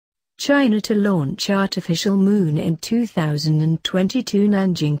China to launch artificial moon in 2022.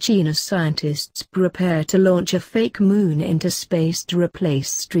 Nanjing, China. Scientists prepare to launch a fake moon into space to replace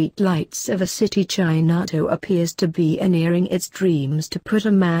street lights of a city. China appears to be nearing its dreams to put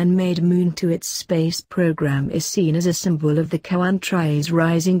a man-made moon to its space program is seen as a symbol of the country's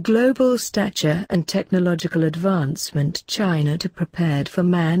rising global stature and technological advancement. China to prepared for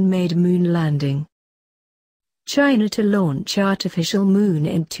man-made moon landing. China to launch artificial moon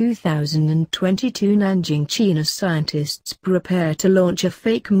in 2022. Nanjing, China. Scientists prepare to launch a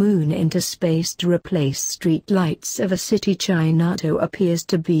fake moon into space to replace street lights of a city. China appears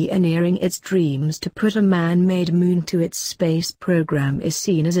to be nearing its dreams to put a man-made moon to its space program is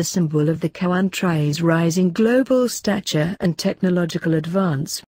seen as a symbol of the country's rising global stature and technological advance.